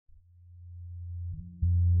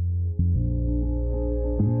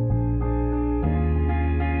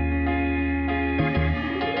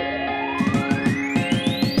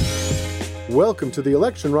Welcome to the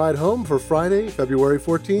election ride home for Friday, February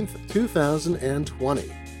 14th,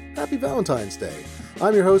 2020. Happy Valentine's Day.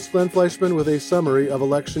 I'm your host, Glenn Fleischman, with a summary of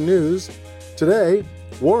election news. Today,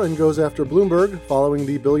 Warren goes after Bloomberg following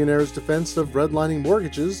the billionaire's defense of redlining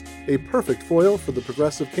mortgages, a perfect foil for the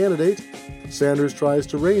progressive candidate. Sanders tries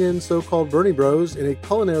to rein in so-called Bernie bros in a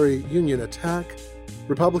culinary union attack.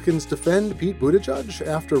 Republicans defend Pete Buttigieg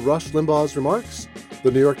after Rush Limbaugh's remarks.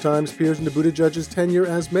 The New York Times peers into Buttigieg's tenure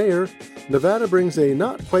as mayor. Nevada brings a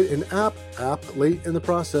not quite an app late in the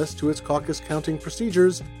process to its caucus counting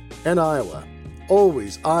procedures. And Iowa.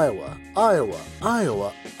 Always Iowa, Iowa,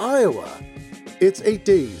 Iowa, Iowa. It's 8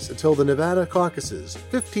 days until the Nevada caucuses,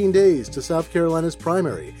 15 days to South Carolina's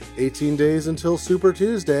primary, 18 days until Super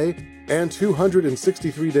Tuesday, and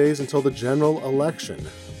 263 days until the general election.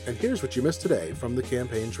 And here's what you missed today from the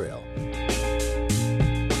campaign trail.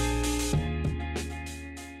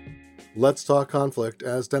 Let's talk conflict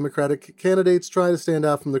as Democratic candidates try to stand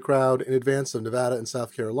out from the crowd in advance of Nevada and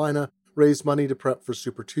South Carolina, raise money to prep for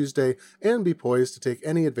Super Tuesday, and be poised to take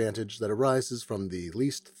any advantage that arises from the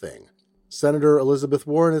least thing. Senator Elizabeth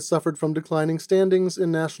Warren has suffered from declining standings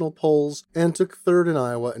in national polls and took third in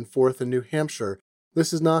Iowa and fourth in New Hampshire.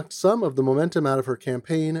 This has knocked some of the momentum out of her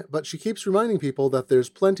campaign, but she keeps reminding people that there's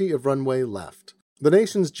plenty of runway left. The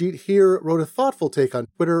Nation's Jeet Heer wrote a thoughtful take on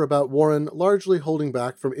Twitter about Warren largely holding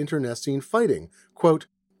back from internecine fighting. Quote,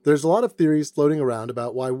 "There's a lot of theories floating around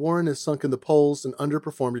about why Warren has sunk in the polls and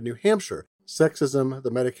underperformed in New Hampshire. Sexism,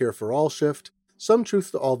 the Medicare for All shift. Some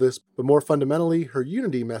truth to all this, but more fundamentally, her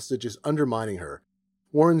unity message is undermining her.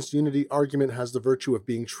 Warren's unity argument has the virtue of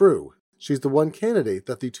being true. She's the one candidate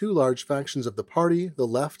that the two large factions of the party, the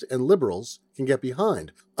left and liberals, can get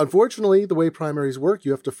behind. Unfortunately, the way primaries work,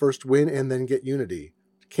 you have to first win and then get unity.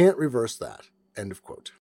 Can't reverse that." End of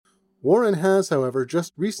quote. Warren has, however,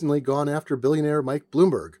 just recently gone after billionaire Mike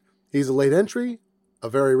Bloomberg. He's a late entry, a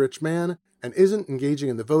very rich man, and isn't engaging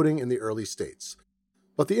in the voting in the early states.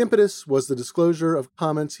 But the impetus was the disclosure of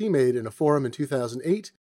comments he made in a forum in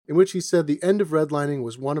 2008, in which he said the end of redlining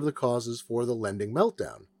was one of the causes for the lending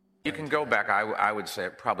meltdown. You can go back, I would say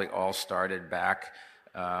it probably all started back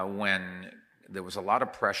when there was a lot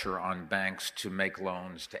of pressure on banks to make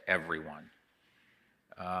loans to everyone.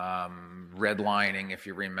 Redlining, if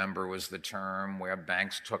you remember, was the term where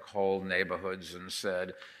banks took whole neighborhoods and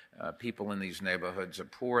said, people in these neighborhoods are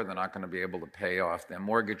poor, they're not going to be able to pay off their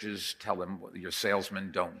mortgages, tell them your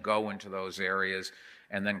salesmen don't go into those areas.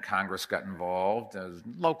 And then Congress got involved,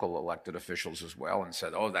 local elected officials as well, and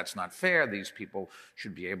said, oh, that's not fair, these people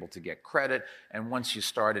should be able to get credit. And once you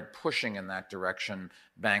started pushing in that direction,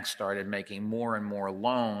 banks started making more and more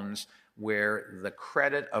loans where the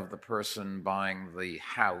credit of the person buying the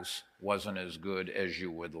house wasn't as good as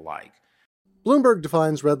you would like. Bloomberg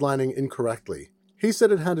defines redlining incorrectly. He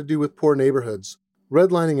said it had to do with poor neighborhoods.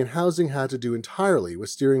 Redlining in housing had to do entirely with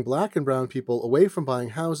steering black and brown people away from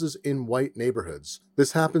buying houses in white neighborhoods.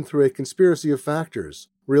 This happened through a conspiracy of factors.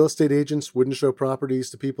 Real estate agents wouldn't show properties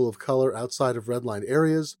to people of color outside of redlined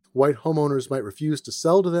areas, white homeowners might refuse to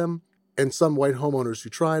sell to them, and some white homeowners who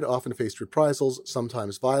tried often faced reprisals,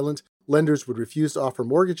 sometimes violent. Lenders would refuse to offer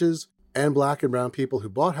mortgages, and black and brown people who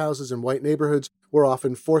bought houses in white neighborhoods were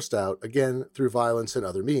often forced out, again through violence and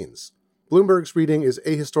other means. Bloomberg's reading is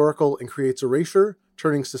ahistorical and creates erasure,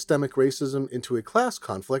 turning systemic racism into a class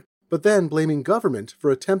conflict, but then blaming government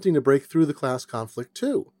for attempting to break through the class conflict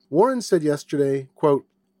too. Warren said yesterday, quote,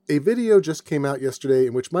 "A video just came out yesterday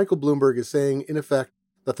in which Michael Bloomberg is saying, in effect,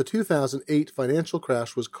 that the 2008 financial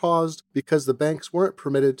crash was caused because the banks weren't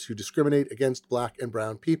permitted to discriminate against black and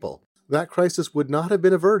brown people. That crisis would not have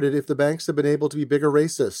been averted if the banks had been able to be bigger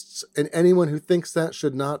racists, and anyone who thinks that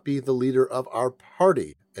should not be the leader of our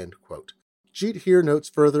party." End quote. Jeet here notes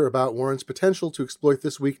further about Warren's potential to exploit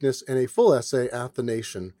this weakness in a full essay at The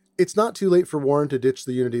Nation. It's not too late for Warren to ditch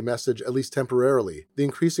the unity message, at least temporarily. The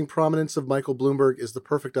increasing prominence of Michael Bloomberg is the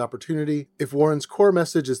perfect opportunity. If Warren's core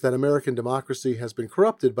message is that American democracy has been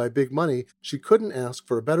corrupted by big money, she couldn't ask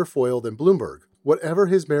for a better foil than Bloomberg. Whatever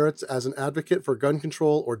his merits as an advocate for gun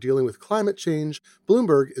control or dealing with climate change,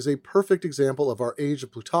 Bloomberg is a perfect example of our age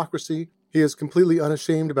of plutocracy. He is completely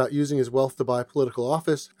unashamed about using his wealth to buy political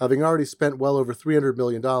office, having already spent well over $300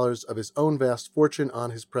 million of his own vast fortune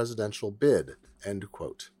on his presidential bid. End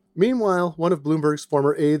quote. Meanwhile, one of Bloomberg's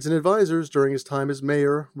former aides and advisors during his time as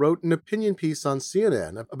mayor wrote an opinion piece on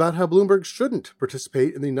CNN about how Bloomberg shouldn't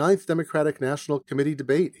participate in the 9th Democratic National Committee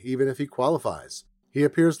debate, even if he qualifies. He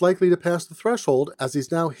appears likely to pass the threshold as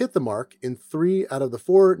he's now hit the mark in 3 out of the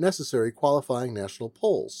 4 necessary qualifying national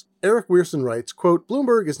polls. Eric Weirson writes, quote,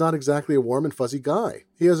 "Bloomberg is not exactly a warm and fuzzy guy.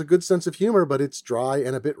 He has a good sense of humor, but it's dry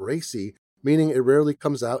and a bit racy. meaning it rarely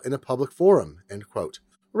comes out in a public forum, end quote.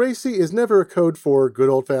 Racy is never a code for good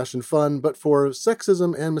old-fashioned fun, but for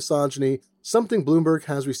sexism and misogyny, something Bloomberg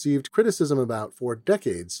has received criticism about for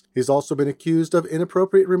decades. He's also been accused of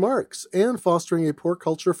inappropriate remarks and fostering a poor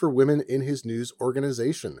culture for women in his news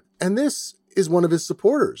organization. And this is one of his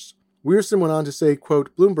supporters. Wierson went on to say,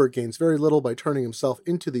 quote, Bloomberg gains very little by turning himself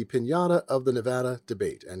into the piñata of the Nevada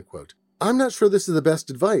debate, end quote. I'm not sure this is the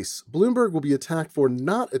best advice. Bloomberg will be attacked for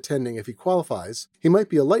not attending if he qualifies. He might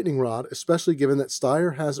be a lightning rod, especially given that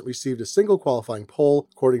Steyer hasn't received a single qualifying poll,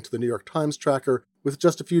 according to the New York Times tracker, with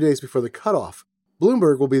just a few days before the cutoff.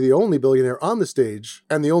 Bloomberg will be the only billionaire on the stage,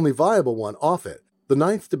 and the only viable one off it. The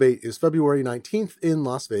 9th debate is February 19th in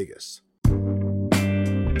Las Vegas.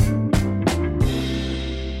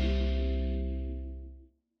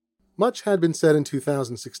 Much had been said in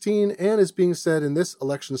 2016 and is being said in this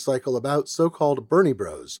election cycle about so-called Bernie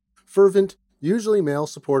bros, fervent, usually male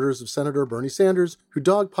supporters of Senator Bernie Sanders who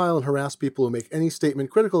dogpile and harass people who make any statement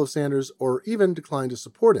critical of Sanders or even decline to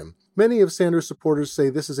support him. Many of Sanders' supporters say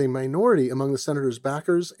this is a minority among the senator's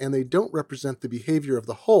backers and they don't represent the behavior of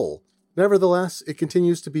the whole. Nevertheless, it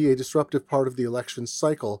continues to be a disruptive part of the election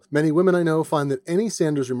cycle. Many women I know find that any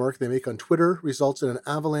Sanders remark they make on Twitter results in an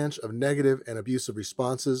avalanche of negative and abusive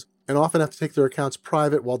responses, and often have to take their accounts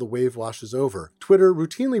private while the wave washes over. Twitter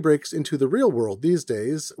routinely breaks into the real world these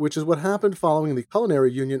days, which is what happened following the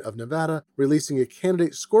Culinary Union of Nevada releasing a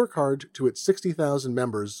candidate scorecard to its 60,000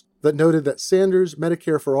 members that noted that Sanders'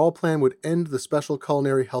 Medicare for All plan would end the special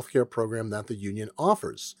culinary healthcare program that the union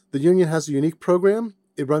offers. The union has a unique program.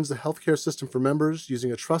 It runs the healthcare system for members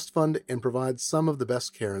using a trust fund and provides some of the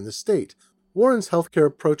best care in the state. Warren's healthcare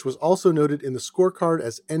approach was also noted in the scorecard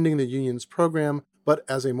as ending the union's program, but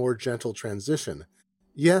as a more gentle transition.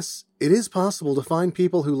 Yes, it is possible to find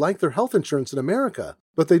people who like their health insurance in America,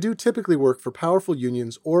 but they do typically work for powerful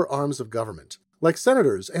unions or arms of government, like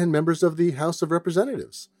senators and members of the House of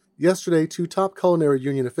Representatives. Yesterday, 2 top culinary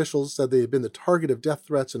union officials said they had been the target of death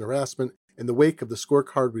threats and harassment in the wake of the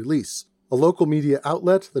scorecard release. A local media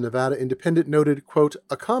outlet, the Nevada Independent, noted, quote,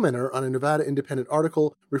 a commenter on a Nevada Independent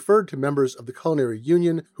article referred to members of the Culinary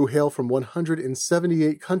Union who hail from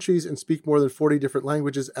 178 countries and speak more than 40 different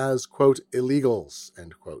languages as, quote, illegals,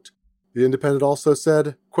 end quote. The Independent also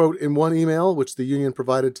said, quote, in one email, which the union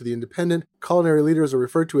provided to the Independent, culinary leaders are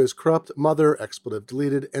referred to as corrupt mother, expletive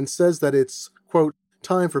deleted, and says that it's, quote,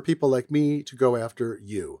 time for people like me to go after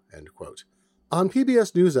you, end quote. On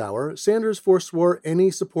PBS NewsHour, Sanders forswore any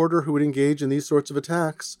supporter who would engage in these sorts of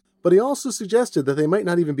attacks, but he also suggested that they might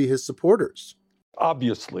not even be his supporters.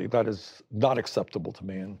 Obviously, that is not acceptable to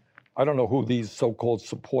me, and I don't know who these so-called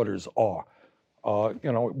supporters are.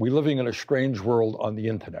 We're living in a strange world on the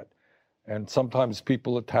internet, and sometimes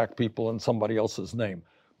people attack people in somebody else's name.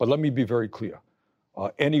 But let me be very clear.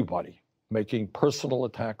 Anybody making personal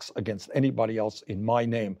attacks against anybody else in my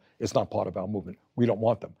name is not part of our movement. We don't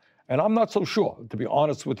want them. And I'm not so sure, to be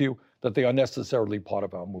honest with you, that they are necessarily part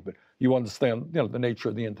of our movement. You understand, the nature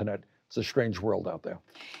of the internet. It's a strange world out there.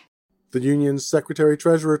 The union's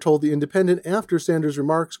secretary-treasurer told The Independent after Sanders'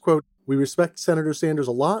 remarks, quote, we respect Senator Sanders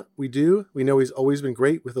a lot. We do. We know he's always been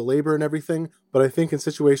great with the labor and everything. But I think in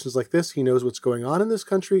situations like this, he knows what's going on in this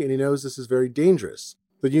country, and he knows this is very dangerous.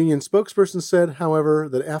 The union spokesperson said, however,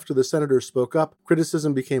 that after the senator spoke up,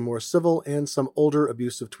 criticism became more civil and some older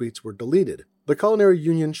abusive tweets were deleted. The Culinary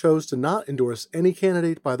Union chose to not endorse any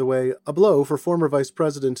candidate, by the way, a blow for former Vice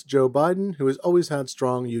President Joe Biden, who has always had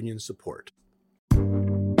strong union support.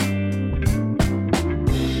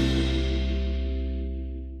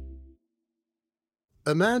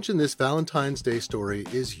 Imagine this Valentine's Day story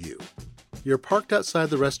is you. You're parked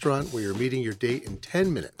outside the restaurant where you're meeting your date in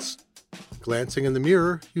 10 minutes. Glancing in the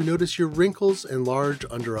mirror, you notice your wrinkles and large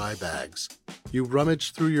under-eye bags. You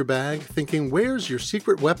rummage through your bag, thinking, where's your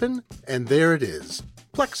secret weapon? And there it is,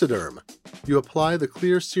 Plexiderm. You apply the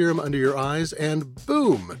clear serum under your eyes, and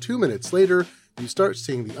boom! 2 minutes later, you start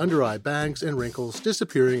seeing the under-eye bags and wrinkles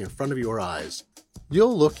disappearing in front of your eyes.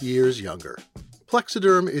 You'll look years younger.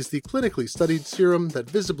 Plexiderm is the clinically studied serum that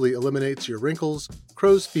visibly eliminates your wrinkles,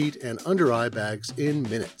 crow's feet, and under-eye bags in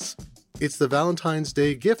minutes. It's the Valentine's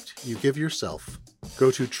Day gift you give yourself.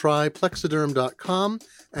 Go to tryplexiderm.com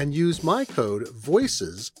and use my code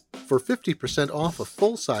VOICES for 50% off a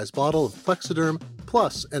full-size bottle of Plexiderm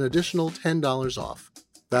plus an additional $10 off.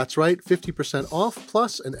 That's right, 50% off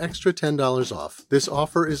plus an extra $10 off. This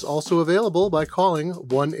offer is also available by calling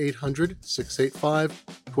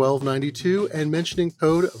 1-800-685-1292 and mentioning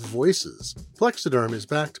code VOICES. Plexiderm is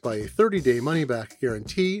backed by a 30-day money-back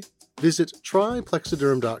guarantee. Visit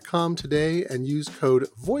tryplexiderm.com today and use code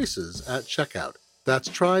VOICES at checkout. That's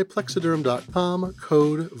tryplexiderm.com,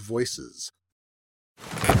 code VOICES.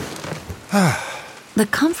 The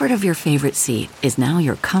comfort of your favorite seat is now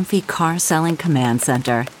your comfy car selling command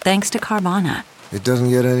center, thanks to Carvana. It doesn't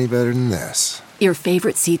get any better than this. Your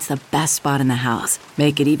favorite seat's the best spot in the house.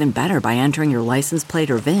 Make it even better by entering your license plate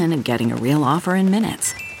or VIN and getting a real offer in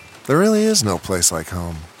minutes. There really is no place like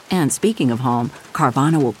home. And speaking of home,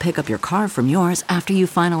 Carvana will pick up your car from yours after you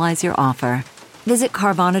finalize your offer. Visit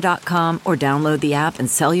Carvana.com or download the app and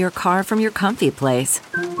sell your car from your comfy place.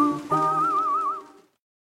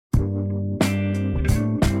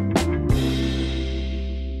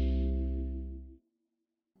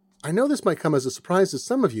 I know this might come as a surprise to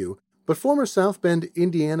some of you, but former South Bend,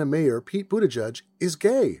 Indiana Mayor Pete Buttigieg is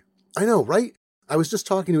gay. I know, right? I was just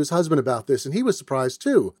talking to his husband about this, and he was surprised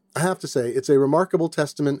too. I have to say, it's a remarkable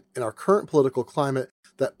testament in our current political climate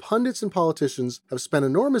that pundits and politicians have spent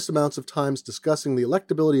enormous amounts of time discussing the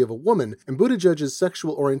electability of a woman, and Buttigieg's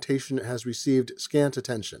sexual orientation has received scant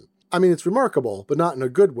attention. I mean, it's remarkable, but not in a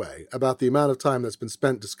good way, about the amount of time that's been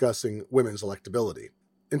spent discussing women's electability.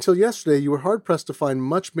 Until yesterday, you were hard-pressed to find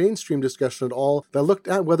much mainstream discussion at all that looked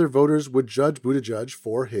at whether voters would judge Buttigieg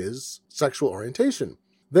for his sexual orientation.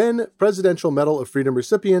 Then, Presidential Medal of Freedom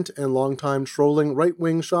recipient and longtime trolling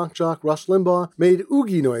right-wing shock jock Rush Limbaugh made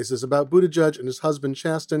oogie noises about Buttigieg and his husband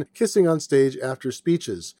Chasten kissing on stage after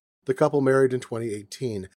speeches. The couple married in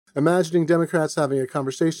 2018. Imagining Democrats having a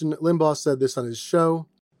conversation, Limbaugh said this on his show.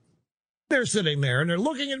 They're sitting there and they're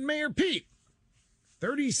looking at Mayor Pete.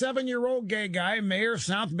 37-year-old gay guy, Mayor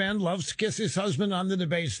South Bend, loves to kiss his husband on the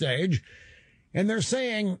debate stage. And they're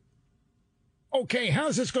saying, okay,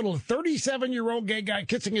 how's this going to look? 37-year-old gay guy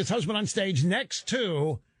kissing his husband on stage next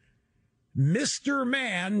to Mr.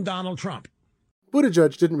 Man, Donald Trump.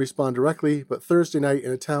 Buttigieg didn't respond directly, but Thursday night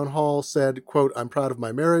in a town hall said, quote, "I'm proud of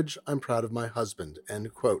my marriage, I'm proud of my husband,"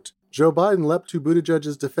 end quote. Joe Biden leapt to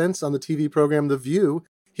Buttigieg's defense on the TV program The View.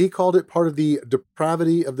 He called it part of the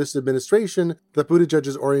depravity of this administration that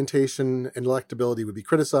Buttigieg's orientation and electability would be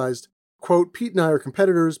criticized. Quote, "Pete and I are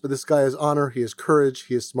competitors, but this guy has honor, he has courage,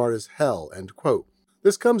 he is smart as hell," end quote.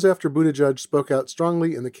 This comes after Buttigieg spoke out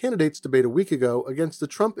strongly in the candidates debate a week ago against the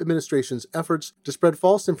Trump administration's efforts to spread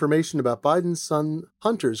false information about Biden's son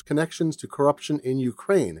Hunter's connections to corruption in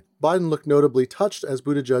Ukraine. Biden looked notably touched as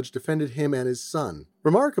Buttigieg defended him and his son.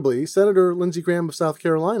 Remarkably, Senator Lindsey Graham of South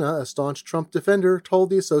Carolina, a staunch Trump defender, told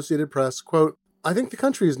the Associated Press, quote, "I think the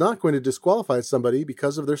country is not going to disqualify somebody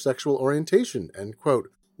because of their sexual orientation," end quote.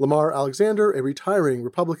 Lamar Alexander, a retiring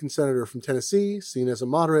Republican senator from Tennessee, seen as a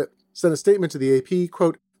moderate, sent a statement to the AP,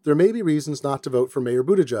 quote, "There may be reasons not to vote for Mayor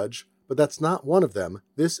Buttigieg, but that's not one of them.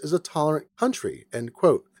 This is a tolerant country," end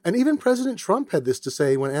quote. And even President Trump had this to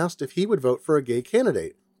say when asked if he would vote for a gay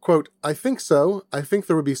candidate. Quote, "I think so. I think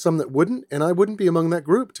there would be some that wouldn't, and I wouldn't be among that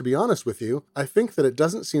group, to be honest with you. I think that it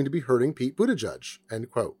doesn't seem to be hurting Pete Buttigieg," end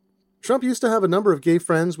quote. Trump used to have a number of gay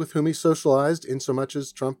friends with whom he socialized, insomuch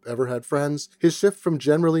as Trump ever had friends. His shift from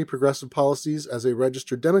generally progressive policies as a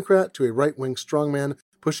registered Democrat to a right-wing strongman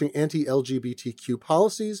pushing anti-LGBTQ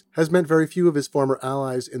policies has meant very few of his former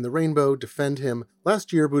allies in the rainbow defend him.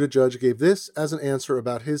 Last year, Buttigieg gave this as an answer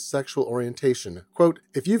about his sexual orientation. Quote,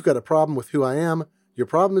 "If you've got a problem with who I am, your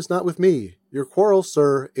problem is not with me. Your quarrel,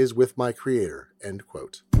 sir, is with my creator," end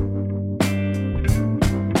quote.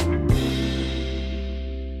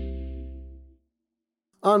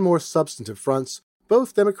 On more substantive fronts,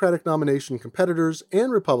 both Democratic nomination competitors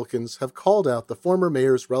and Republicans have called out the former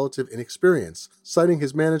mayor's relative inexperience, citing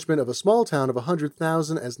his management of a small town of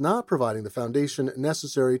 100,000 as not providing the foundation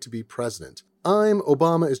necessary to be president.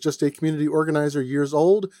 Obama is just a community organizer years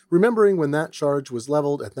old, remembering when that charge was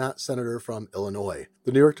leveled at that senator from Illinois.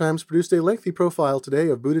 The New York Times produced a lengthy profile today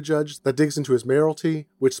of Buttigieg that digs into his mayoralty,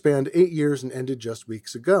 which spanned 8 years and ended just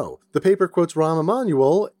weeks ago. The paper quotes Rahm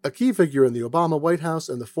Emanuel, a key figure in the Obama White House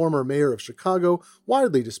and the former mayor of Chicago,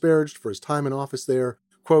 widely disparaged for his time in office there.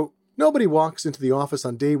 Quote, "Nobody walks into the office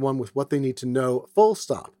on day one with what they need to know, full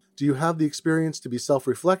stop. Do you have the experience to be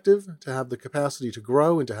self-reflective, to have the capacity to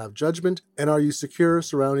grow and to have judgment? And are you secure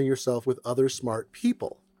surrounding yourself with other smart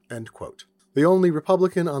people?" End quote. The only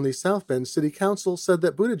Republican on the South Bend City Council said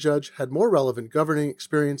that Buttigieg had more relevant governing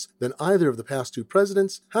experience than either of the past two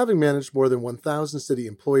presidents, having managed more than 1,000 city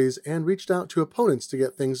employees and reached out to opponents to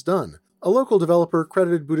get things done. A local developer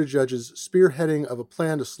credited Buttigieg's spearheading of a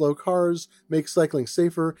plan to slow cars, make cycling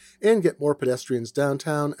safer, and get more pedestrians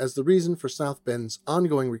downtown as the reason for South Bend's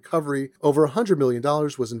ongoing recovery. Over $100 million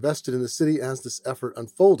was invested in the city as this effort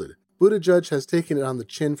unfolded. Buttigieg has taken it on the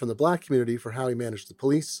chin from the black community for how he managed the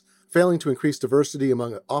police, failing to increase diversity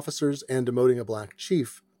among officers and demoting a black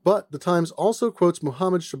chief. But the Times also quotes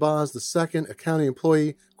Muhammad Shabazz II, a county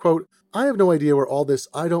employee, quote, "I have no idea where all this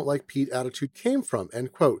I don't like Pete attitude came from,"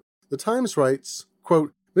 end quote. The Times writes,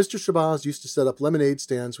 Quote, Mr. Shabazz used to set up lemonade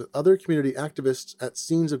stands with other community activists at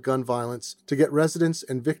scenes of gun violence to get residents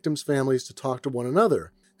and victims' families to talk to one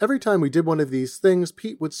another. Every time we did one of these things,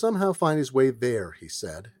 Pete would somehow find his way there, he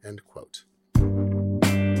said. End quote.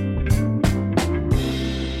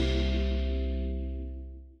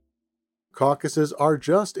 Caucuses are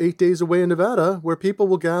just 8 days away in Nevada, where people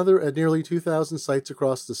will gather at nearly 2,000 sites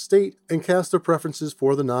across the state and cast their preferences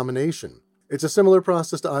for the nomination. It's a similar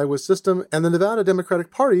process to Iowa's system, and the Nevada Democratic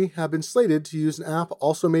Party have been slated to use an app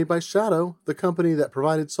also made by Shadow, the company that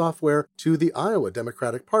provided software to the Iowa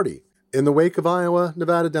Democratic Party. In the wake of Iowa,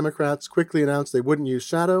 Nevada Democrats quickly announced they wouldn't use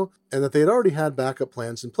Shadow and that they had already had backup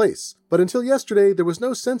plans in place. But until yesterday, there was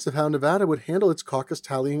no sense of how Nevada would handle its caucus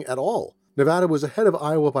tallying at all. Nevada was ahead of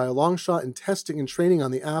Iowa by a long shot in testing and training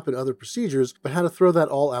on the app and other procedures, but had to throw that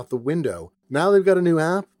all out the window. Now they've got a new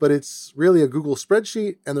app, but it's really a Google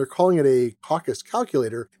spreadsheet, and they're calling it a caucus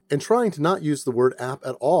calculator and trying to not use the word app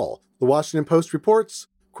at all. The Washington Post reports,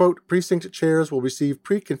 quote, precinct chairs will receive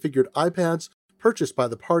pre-configured iPads purchased by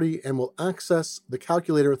the party and will access the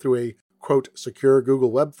calculator through a, quote, secure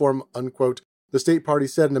Google web form, unquote, the state party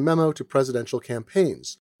said in a memo to presidential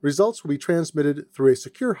campaigns. Results will be transmitted through a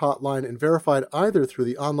secure hotline and verified either through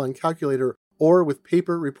the online calculator or with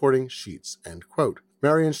paper reporting sheets, end quote.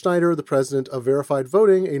 Marion Schneider, the president of Verified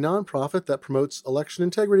Voting, a nonprofit that promotes election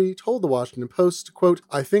integrity, told the Washington Post, quote,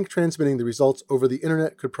 I think transmitting the results over the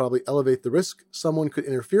internet could probably elevate the risk. Someone could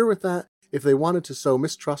interfere with that if they wanted to sow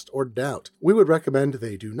mistrust or doubt. We would recommend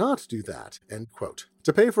they do not do that, end quote.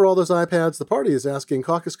 To pay for all those iPads, the party is asking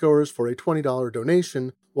caucus goers for a $20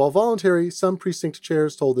 donation. While voluntary, some precinct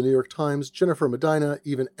chairs told the New York Times Jennifer Medina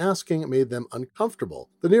even asking made them uncomfortable.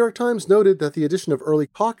 The New York Times noted that the addition of early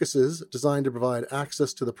caucuses, designed to provide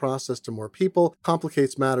access to the process to more people,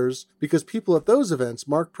 complicates matters because people at those events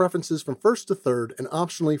mark preferences from 1st to 3rd and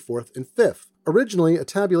optionally 4th and 5th. Originally, a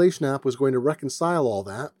tabulation app was going to reconcile all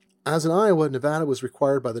that. As in Iowa, Nevada was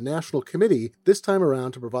required by the National Committee this time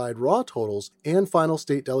around to provide raw totals and final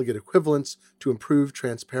state delegate equivalents to improve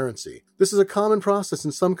transparency. This is a common process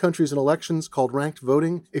in some countries in elections called ranked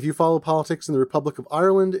voting. If you follow politics in the Republic of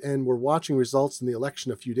Ireland and were watching results in the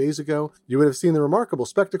election a few days ago, you would have seen the remarkable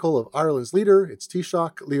spectacle of Ireland's leader, its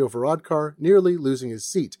Taoiseach, Leo Varadkar, nearly losing his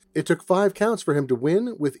seat. It took 5 counts for him to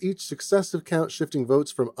win, with each successive count shifting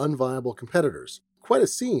votes from unviable competitors. Quite a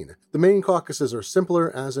scene. The main caucuses are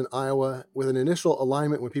simpler, as in Iowa, with an initial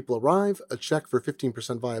alignment when people arrive, a check for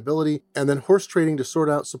 15% viability, and then horse trading to sort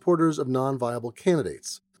out supporters of non-viable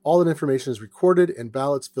candidates. All that information is recorded and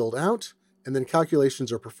ballots filled out, and then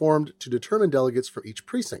calculations are performed to determine delegates from each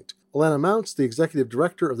precinct. Alana Mounts, the executive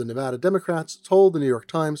director of the Nevada Democrats, told the New York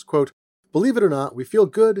Times, quote, believe it or not, we feel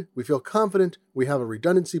good, we feel confident, we have a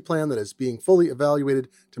redundancy plan that is being fully evaluated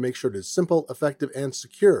to make sure it is simple, effective, and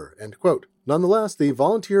secure, end quote. Nonetheless, the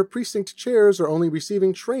volunteer precinct chairs are only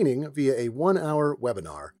receiving training via a 1-hour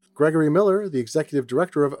webinar. Gregory Miller, the executive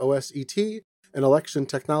director of OSET, an election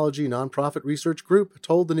technology nonprofit research group,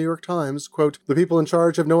 told the New York Times, quote, the people in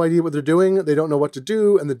charge have no idea what they're doing, they don't know what to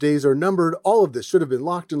do, and the days are numbered. All of this should have been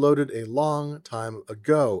locked and loaded a long time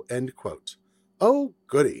ago, end quote. Oh,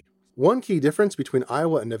 goody. One key difference between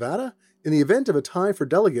Iowa and Nevada, in the event of a tie for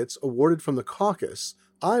delegates awarded from the caucus,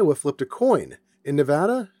 Iowa flipped a coin. In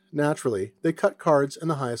Nevada, naturally, they cut cards and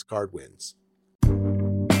the highest card wins.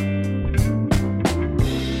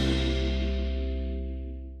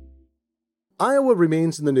 Iowa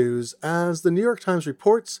remains in the news as the New York Times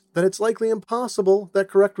reports that it's likely impossible that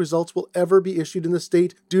correct results will ever be issued in the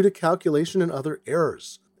state due to calculation and other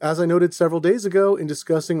errors. As I noted several days ago in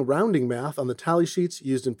discussing rounding math on the tally sheets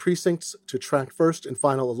used in precincts to track first and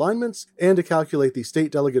final alignments and to calculate the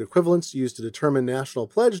state delegate equivalents used to determine national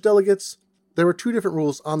pledge delegates, there were 2 different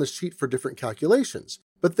rules on the sheet for different calculations.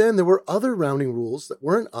 But then there were other rounding rules that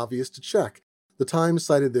weren't obvious to check. The Times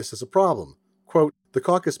cited this as a problem. Quote, the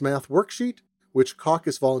caucus math worksheet, which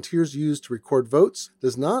caucus volunteers use to record votes,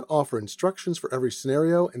 does not offer instructions for every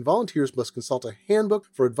scenario, and volunteers must consult a handbook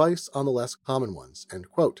for advice on the less common ones, end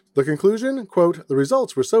quote. The conclusion, quote, the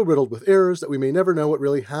results were so riddled with errors that we may never know what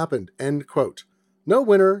really happened, end quote. No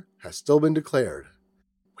winner has still been declared.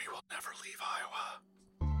 We will never leave Iowa.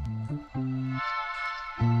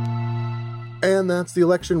 And that's the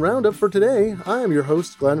election roundup for today. I am your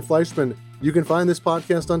host, Glenn Fleischman. You can find this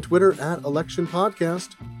podcast on Twitter at Election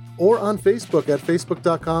Podcast, or on Facebook at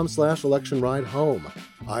facebook.com/electionridehome.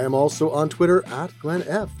 I am also on Twitter at Glenn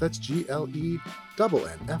F. That's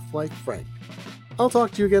GLENNF like Frank. I'll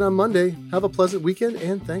talk to you again on Monday. Have a pleasant weekend,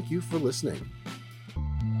 and thank you for listening.